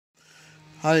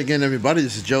Hi again, everybody.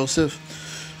 This is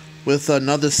Joseph with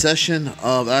another session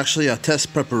of actually a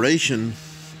test preparation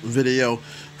video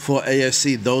for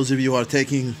ASE. Those of you who are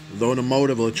taking the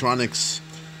automotive electronics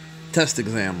test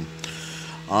exam.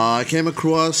 I came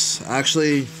across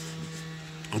actually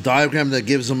a diagram that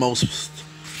gives the most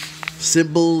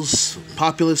symbols,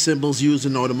 popular symbols used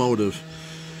in automotive.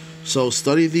 So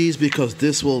study these because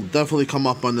this will definitely come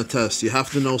up on the test. You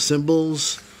have to know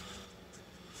symbols,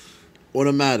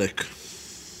 automatic.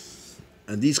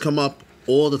 And these come up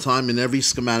all the time in every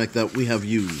schematic that we have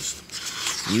used.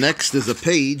 Next is a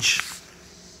page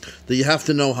that you have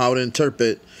to know how to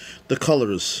interpret the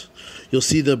colors. You'll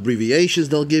see the abbreviations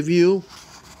they'll give you.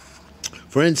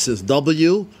 For instance,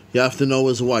 W, you have to know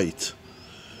is white.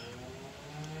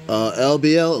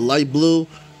 LBL, light blue,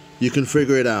 you can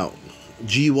figure it out.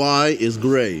 GY is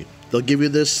gray. They'll give you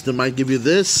this, they might give you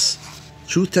this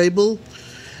truth table,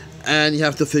 and you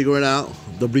have to figure it out,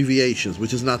 the abbreviations,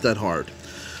 which is not that hard.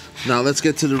 Now let's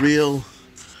get to the real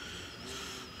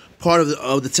part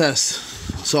of the test.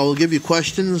 So I'll give you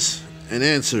questions and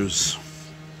answers.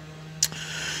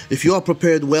 If you are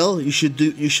prepared well, you should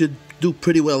do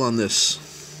pretty well on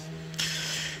this.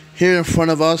 Here in front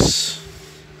of us,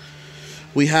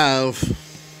 we have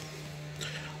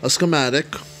a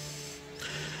schematic.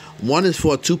 One is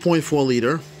for a 2.4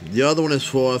 liter. The other one is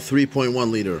for a 3.1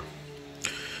 liter.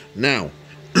 Now,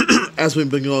 as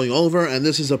we've been going over, and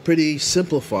this is a pretty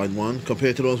simplified one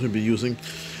compared to those we've been using,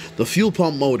 the fuel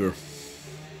pump motor.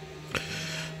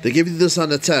 They give you this on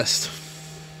the test.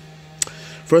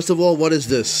 First of all, what is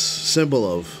this symbol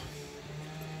of?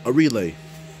 A relay.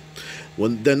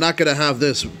 When they're not going to have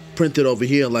this printed over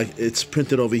here like it's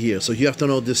printed over here. So you have to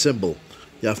know this symbol.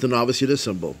 You have to know obviously this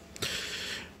symbol.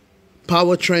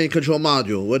 Powertrain control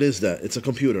module. What is that? It's a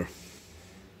computer.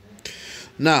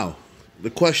 Now,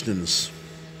 the questions.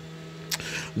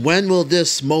 When will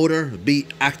this motor be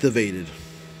activated?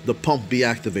 The pump be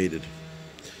activated?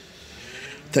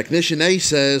 Technician A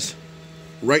says,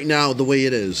 right now the way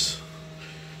it is.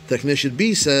 Technician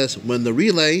B says, when the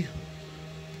relay,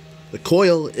 the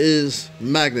coil is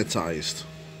magnetized.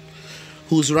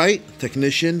 Who's right?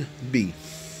 Technician B.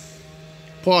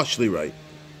 Partially right.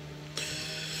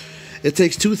 It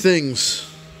takes two things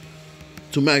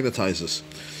to magnetize this,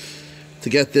 to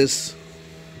get this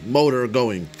motor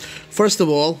going. First of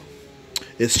all,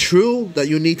 it's true that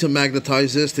you need to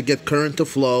magnetize this to get current to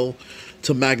flow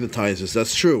to magnetize this.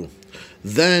 That's true.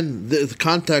 Then the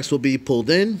contacts will be pulled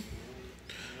in.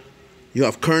 You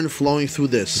have current flowing through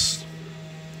this.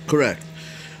 Correct.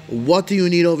 What do you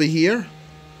need over here?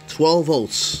 12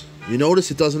 volts. You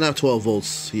notice it doesn't have 12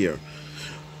 volts here.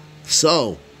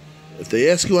 So, if they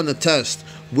ask you on the test,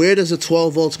 where does the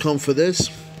 12 volts come for this?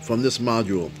 From this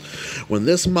module. When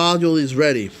this module is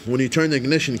ready, when you turn the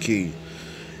ignition key,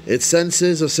 it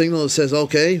senses a signal that says,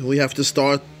 okay, we have to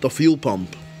start the fuel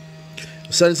pump.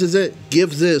 It senses it,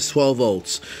 gives this 12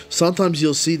 volts. Sometimes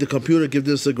you'll see the computer give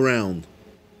this a ground.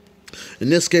 In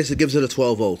this case, it gives it a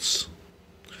 12 volts.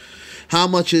 How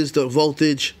much is the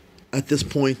voltage at this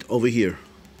point over here?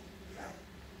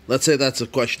 Let's say that's a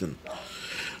question.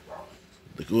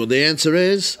 Well, the answer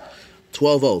is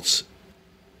 12 volts.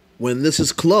 When this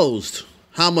is closed,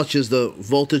 how much is the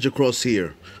voltage across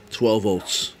here? 12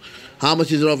 volts. How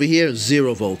much is it over here?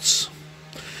 0 volts.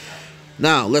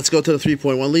 Now, let's go to the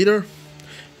 3.1 liter.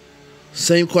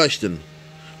 Same question.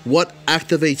 What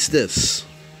activates this?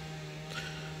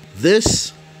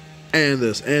 This and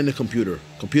this, and the computer.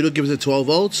 Computer gives it 12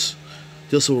 volts.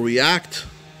 This will react.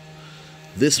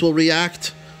 This will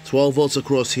react. 12 volts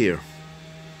across here.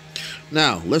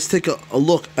 Now, let's take a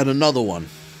look at another one.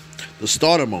 The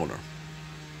starter motor.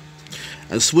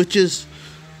 And switches,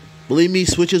 believe me,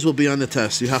 switches will be on the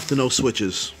test. You have to know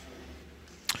switches.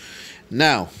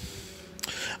 Now,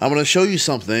 I'm going to show you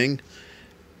something.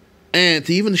 And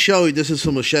to even show you, this is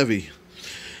from a Chevy.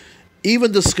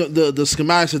 Even the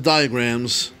schematics and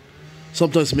diagrams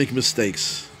sometimes make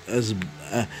mistakes, as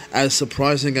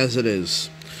surprising as it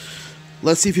is.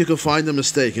 Let's see if you can find the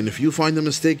mistake. And if you find the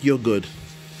mistake, you're good.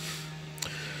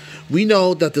 We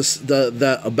know that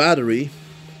that a battery,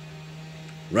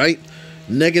 right,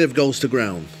 negative goes to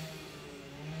ground.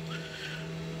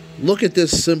 Look at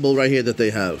this symbol right here that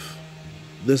they have.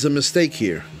 There's a mistake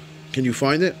here. Can you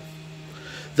find it?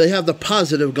 They have the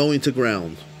positive going to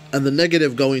ground and the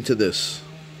negative going to this.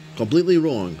 Completely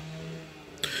wrong.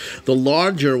 The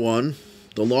larger one,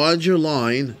 the larger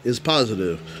line is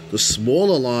positive. The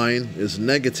smaller line is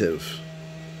negative.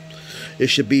 It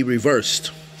should be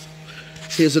reversed.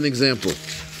 Here's an example.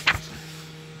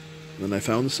 And I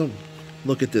found some.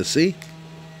 Look at this, see?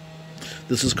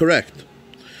 This is correct.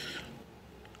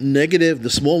 negative, the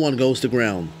small one goes to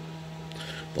ground.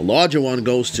 The larger one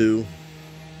goes to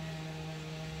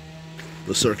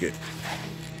the circuit.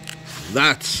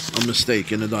 That's a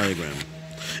mistake in the diagram.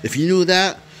 If you knew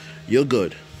that, you're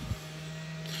good.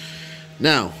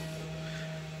 Now,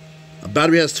 a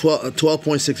battery has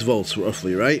 12.6 volts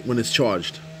roughly, right? When it's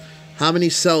charged. How many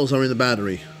cells are in the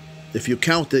battery? If you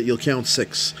count it, you'll count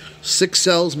 6. 6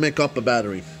 cells make up a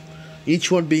battery.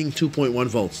 Each one being 2.1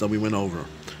 volts that we went over.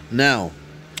 Now,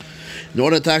 in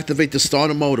order to activate the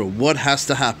starter motor, what has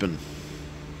to happen?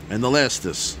 And the last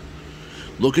is,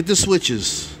 look at the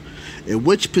switches. In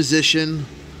which position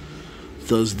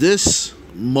does this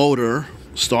motor,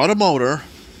 starter motor,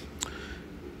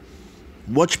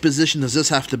 which position does this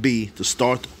have to be to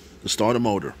start the starter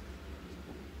motor?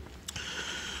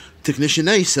 Technician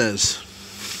A says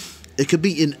it could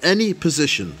be in any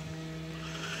position.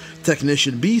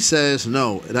 Technician B says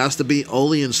no, it has to be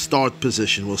only in start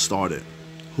position. We'll start it.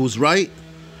 Who's right?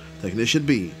 Technician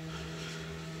B.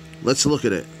 Let's look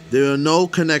at it. There are no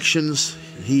connections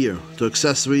here to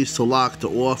accessories, to lock, to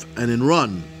off, and in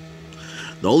run.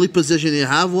 The only position you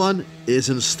have one is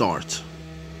in start.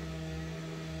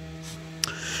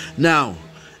 Now,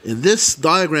 in this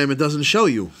diagram, it doesn't show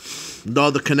you the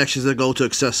other connections that go to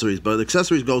accessories, but the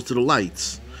accessories goes to the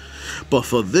lights. But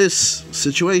for this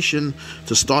situation,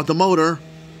 to start the motor,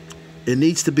 it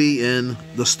needs to be in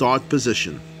the start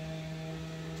position.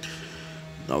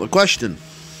 Now the question,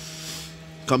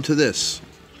 come to this.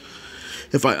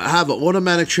 If I have an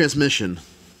automatic transmission,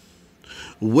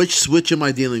 which switch am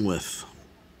I dealing with?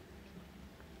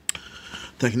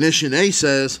 Technician A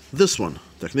says this one.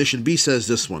 Technician B says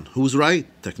this one. Who's right?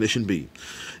 Technician B.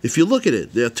 If you look at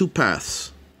it, there are two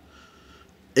paths.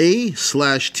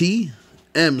 A/T,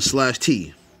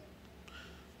 M/T.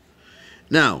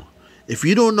 Now, if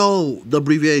you don't know the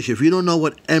abbreviation, if you don't know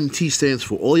what MT stands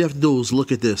for, all you have to do is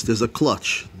look at this. There's a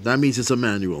clutch. That means it's a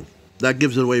manual. That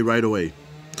gives it away right away.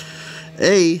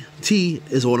 AT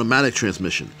is automatic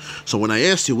transmission. So when I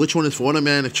asked you which one is for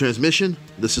automatic transmission,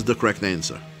 this is the correct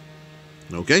answer.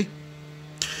 Okay?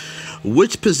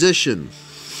 Which position?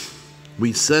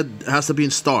 We said has to be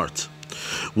in start.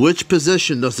 Which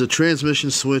position does the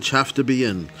transmission switch have to be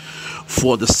in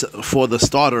for the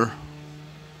starter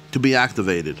to be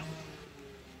activated?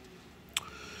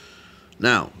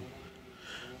 Now,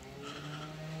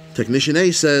 Technician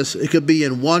A says it could be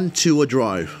in 1, 2, or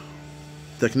drive.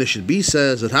 Technician B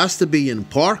says it has to be in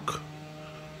park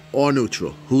or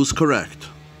neutral. Who's correct?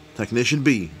 Technician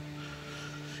B.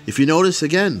 If you notice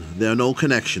again, there are no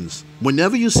connections.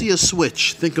 Whenever you see a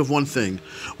switch, think of one thing.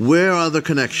 Where are the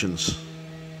connections?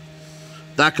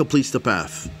 That completes the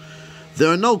path. There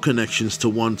are no connections to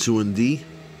 1, 2, and D,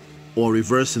 or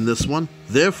reverse in this one.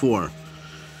 Therefore,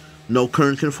 no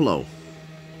current can flow.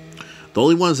 The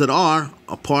only ones that are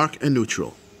park and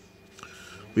neutral.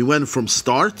 We went from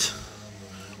start,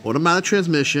 automatic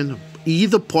transmission,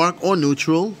 either park or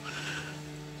neutral,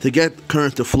 to get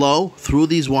current to flow through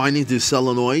these windings, these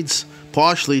solenoids,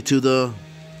 partially to the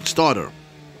starter.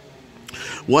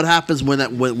 What happens when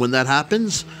that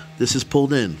happens? This is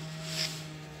pulled in.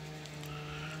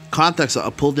 Contacts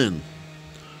are pulled in.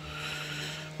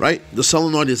 Right? The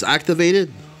solenoid is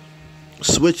activated.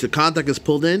 Switch, the contact is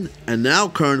pulled in, and now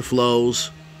current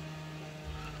flows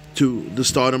to the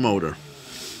starter motor.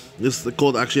 This is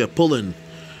called actually a pull-in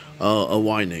a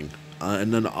winding,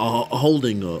 and then a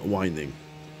holding winding.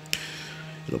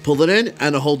 It'll pull it in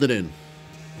and it'll hold it in.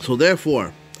 So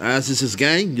therefore, as this is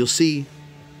gang, you'll see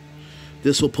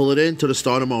this will pull it in to the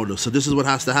starter motor. So this is what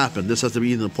has to happen. This has to be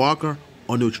either parker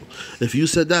or neutral. If you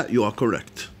said that, you are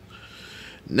correct.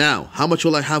 Now, how much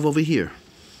will I have over here?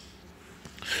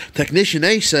 Technician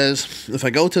A says, if I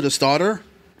go to the starter,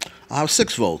 I'll have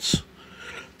 6 volts.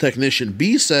 Technician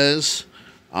B says,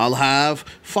 I'll have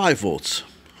 5 volts.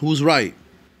 Who's right?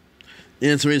 The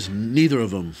answer is neither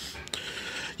of them.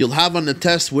 You'll have on the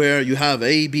test where you have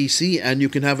A, B, C, and you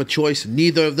can have a choice,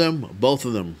 neither of them, both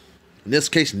of them. In this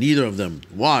case, neither of them.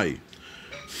 Why?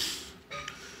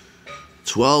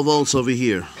 12 volts over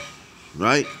here,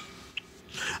 right?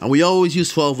 And we always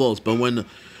use 12 volts, but when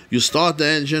you start the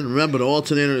engine, remember the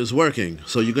alternator is working,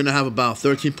 so you're going to have about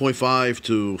 13.5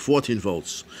 to 14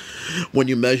 volts when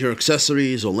you measure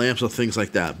accessories or lamps or things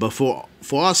like that. But for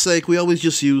our sake, we always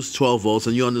just use 12 volts,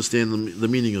 and you understand the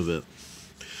meaning of it.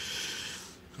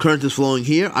 Current is flowing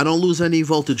here. I don't lose any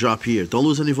voltage drop here. Don't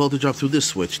lose any voltage drop through this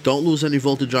switch. Don't lose any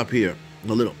voltage drop here. A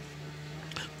little.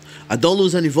 I don't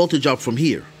lose any voltage drop from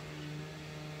here.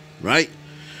 Right?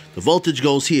 The voltage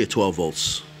goes here, 12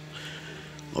 volts.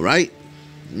 All right?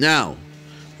 Now,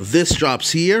 this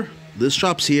drops here. This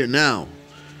drops here. Now,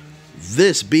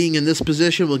 This being in this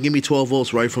position will give me 12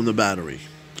 volts right from the battery.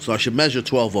 So I should measure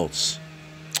 12 volts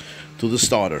to the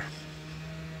starter.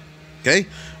 Okay?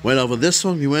 Went over this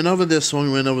one, we went over this one,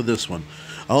 we went over this one.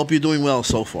 I hope you're doing well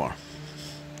so far.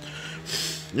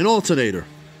 An alternator.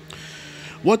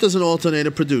 What does an alternator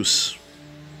produce?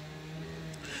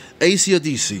 AC or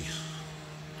DC?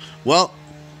 Well,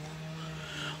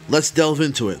 let's delve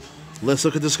into it. Let's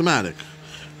look at the schematic.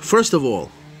 First of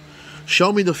all,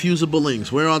 show me the fusible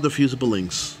links. Where are the fusible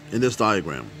links in this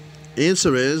diagram?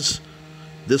 Answer is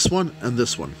this one and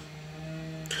this one.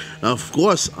 Now, of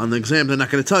course, on the exam, they're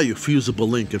not going to tell you fusible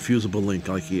link and fusible link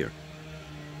like here.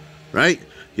 Right?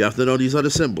 You have to know these are the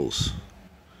symbols.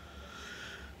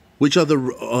 Which are the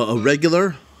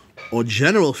regular or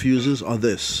general fuses are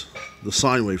this, the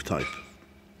sine wave type.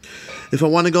 If I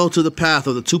want to go to the path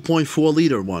of the 2.4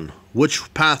 liter one,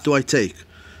 which path do I take?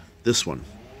 This one.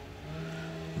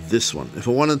 This one. If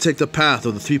I want to take the path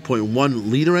of the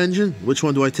 3.1 liter engine, which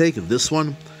one do I take? This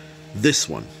one. This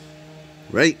one.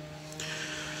 Right?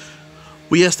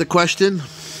 We asked the question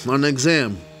on the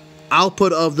exam.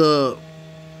 Output of the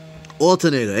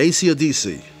alternator, AC or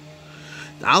DC?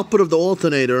 The output of the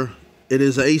alternator, it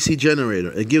is an AC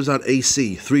generator. It gives out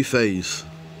AC, three-phase.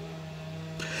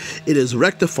 It is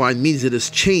rectified, means it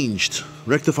is changed.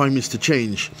 Rectify means to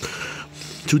change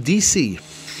to DC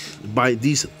by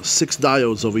these 6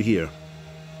 diodes over here.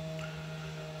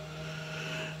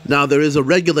 Now there is a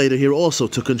regulator here also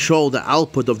to control the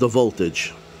output of the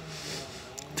voltage,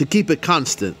 to keep it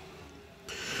constant.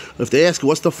 If they ask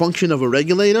what's the function of a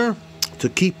regulator, to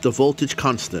keep the voltage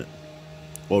constant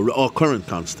or current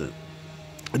constant.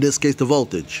 In this case, the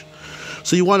voltage.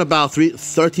 So you want about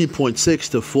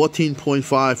 13.6 to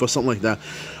 14.5 or something like that.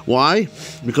 Why?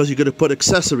 Because you're going to put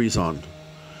accessories on.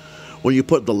 When you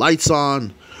put the lights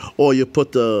on, or you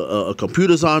put the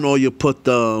computers on, or you put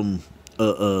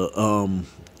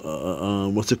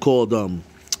what's it called?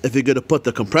 If you're going to put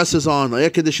the compressors on, the air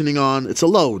conditioning on, it's a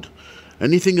load.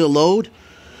 Anything a load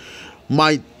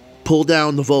might pull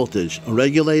down the voltage. A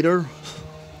regulator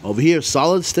over here,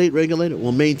 solid state regulator,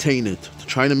 will maintain it.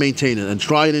 Trying to maintain it, and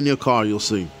try it in your car, you'll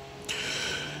see.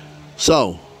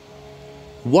 So,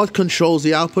 what controls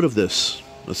the output of this?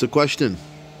 That's the question.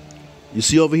 You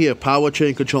see over here,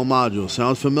 powertrain control module.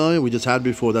 Sounds familiar? We just had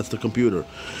before. That's the computer.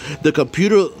 The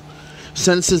computer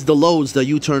senses the loads that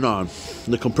you turn on.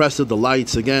 The compressor, the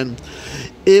lights, again.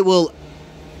 It will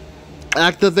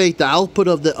activate the output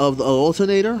of the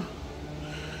alternator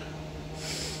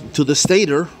to the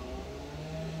stator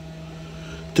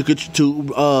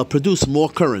to produce more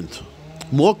current.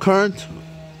 More current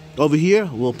over here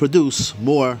will produce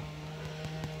more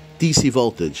DC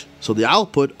voltage. So the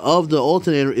output of the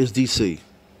alternator is DC.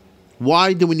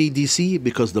 Why do we need DC?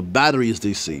 Because the battery is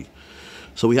DC.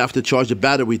 So we have to charge the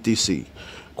battery with DC.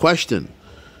 Question: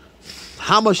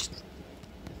 how much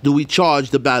do we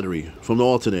charge the battery from the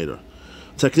alternator?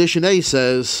 Technician A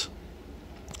says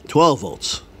 12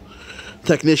 volts.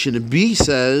 Technician B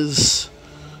says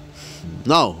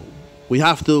no, we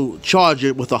have to charge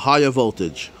it with a higher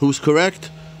voltage. Who's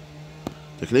correct?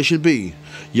 Technician B.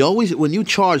 You always, when you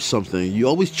charge something, you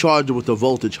always charge it with a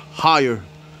voltage higher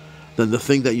than the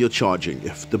thing that you're charging.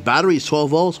 If the battery is 12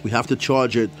 volts, we have to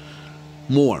charge it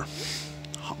more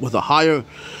with a higher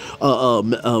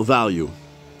value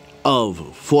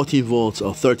of 14 volts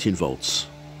or 13 volts.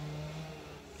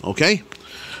 Okay?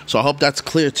 So I hope that's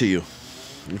clear to you.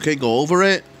 Okay, go over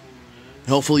it.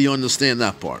 Hopefully you understand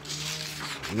that part.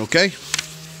 Okay?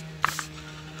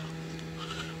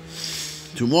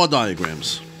 2 more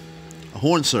diagrams. A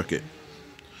horn circuit.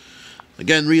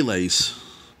 Again, relays.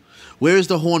 Where is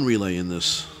the horn relay in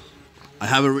this? I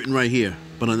have it written right here,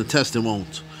 but on the test it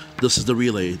won't. This is the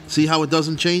relay. See how it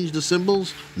doesn't change the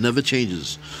symbols? Never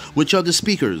changes. Which are the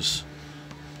speakers?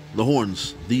 The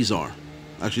horns. These are.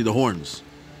 Actually, the horns.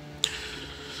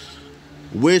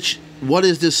 What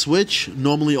is this switch?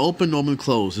 Normally open, normally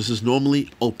closed. This is normally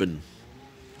open.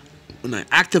 When I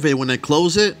activate, when I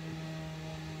close it,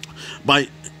 by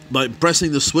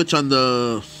pressing the switch on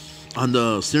the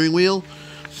steering wheel,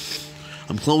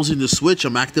 I'm closing the switch,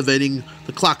 I'm activating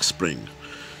the clock spring.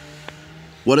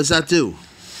 What does that do?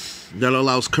 That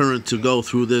allows current to go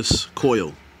through this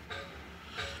coil.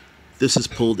 This is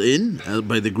pulled in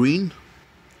by the green,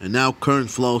 and now current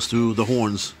flows through the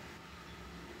horns,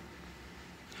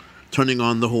 turning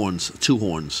on the horns, 2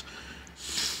 horns.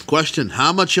 Question: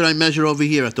 how much should I measure over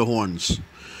here at the horns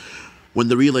when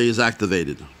the relay is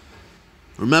activated?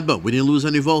 Remember, we didn't lose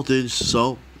any voltage,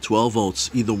 so 12 volts,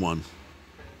 either one.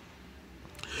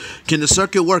 Can the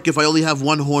circuit work if I only have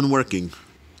one horn working?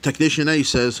 Technician A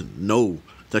says no.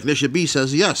 Technician B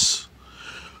says yes.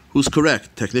 Who's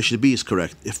correct? Technician B is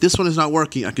correct. If this one is not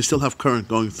working, I can still have current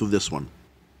going through this one.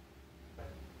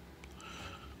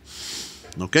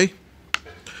 Okay?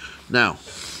 Now,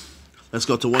 let's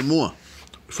go to one more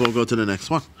before we go to the next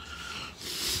one.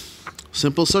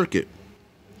 Simple circuit.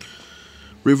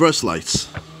 Reverse lights.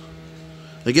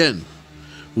 Again,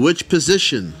 which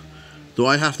position do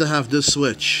I have to have this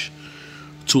switch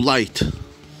to light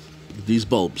these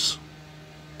bulbs?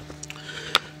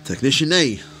 Technician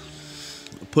A,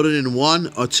 put it in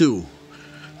 1 or 2.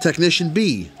 Technician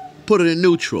B, put it in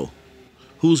neutral.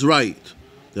 Who's right?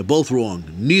 They're both wrong.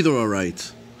 Neither are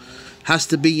right. Has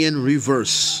to be in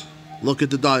reverse. Look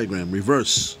at the diagram.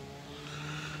 Reverse.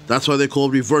 That's why they call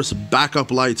reverse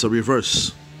backup lights or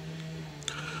reverse.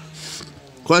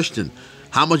 Question.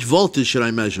 How much voltage should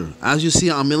I measure? As you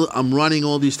see, I'm running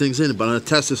all these things in, but on a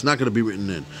test it's not going to be written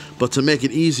in. But to make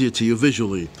it easier to you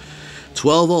visually,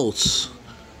 12 volts,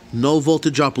 no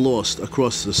voltage drop lost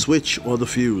across the switch or the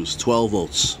fuse, 12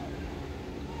 volts.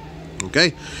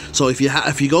 Okay? So if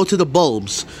you go to the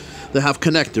bulbs, they have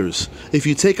connectors. If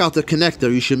you take out the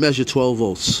connector, you should measure 12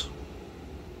 volts.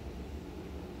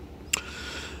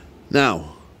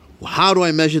 Now, how do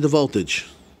I measure the voltage?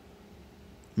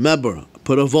 Remember,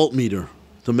 put a voltmeter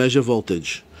to measure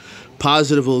voltage.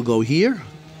 Positive will go here.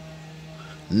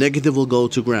 Negative will go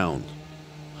to ground.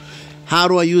 How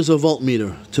do I use a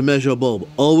voltmeter to measure a bulb?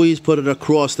 Always put it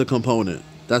across the component.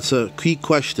 That's a key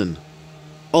question.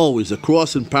 Always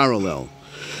across and parallel.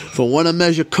 If I want to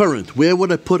measure current, where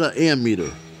would I put an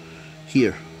ammeter?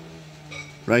 Here.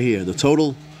 Right here. The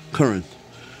total current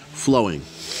flowing.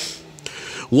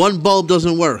 One bulb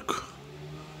doesn't work.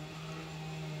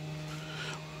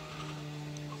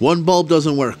 One bulb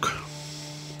doesn't work.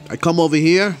 I come over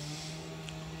here,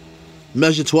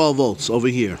 measure 12 volts over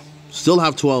here. Still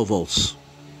have 12 volts.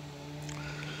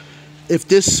 If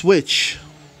this switch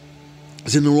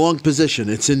is in the wrong position,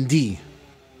 it's in D,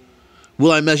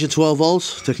 will I measure 12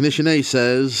 volts? Technician A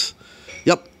says,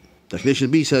 yep.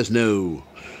 Technician B says, no.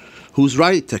 Who's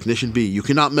right? Technician B. You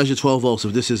cannot measure 12 volts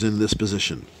if this is in this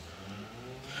position.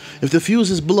 If the fuse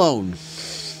is blown,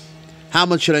 how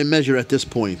much should I measure at this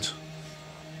point?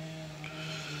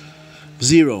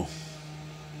 0.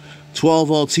 12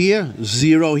 volts here,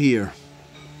 0 here.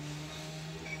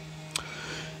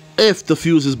 If the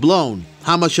fuse is blown,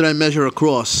 how much should I measure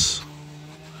across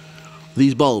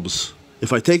these bulbs?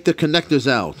 If I take the connectors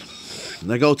out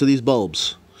and I go to these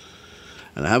bulbs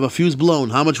and I have a fuse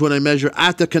blown, how much would I measure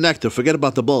at the connector? Forget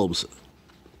about the bulbs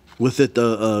with it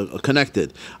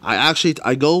connected.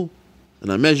 I go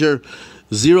and I measure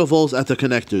 0 volts at the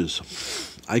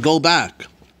connectors. I go back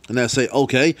and I say,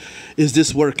 okay, is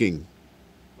this working?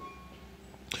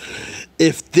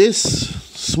 If this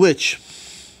switch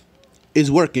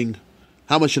is working,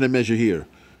 how much should I measure here?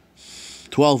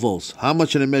 12 volts. How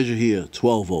much should I measure here?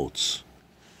 12 volts.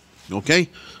 Okay?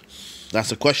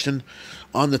 That's a question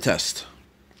on the test.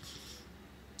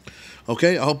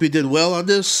 Okay, I hope you did well on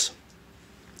this.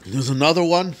 There's another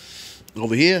one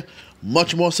over here,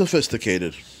 much more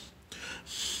sophisticated.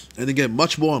 And again,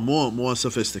 much more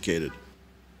sophisticated.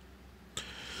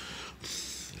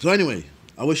 So anyway,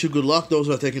 I wish you good luck, those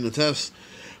who are taking the test.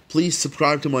 Please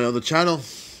subscribe to my other channel,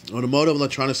 Automotive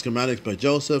Electronic Schematics by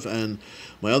Joseph, and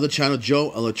my other channel,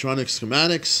 Joe Electronic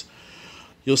Schematics.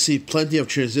 You'll see plenty of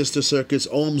transistor circuits,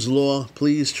 Ohm's Law.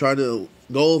 Please try to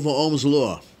go over Ohm's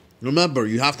Law. Remember,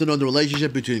 you have to know the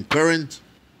relationship between current,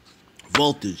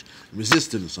 voltage,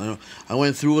 resistance. I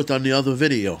went through it on the other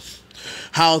video.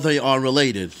 How they are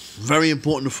related. Very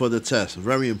important for the test.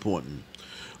 Very important.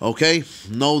 Okay?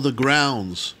 Know the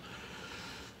grounds.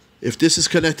 If this is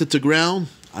connected to ground,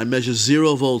 I measure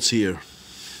 0 volts here.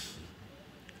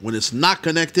 When it's not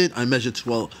connected, I measure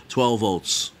 12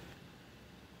 volts.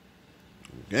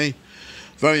 Okay?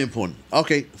 Very important.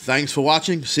 Okay, thanks for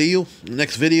watching. See you in the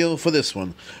next video for this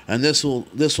one. And this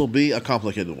will be a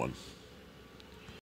complicated one.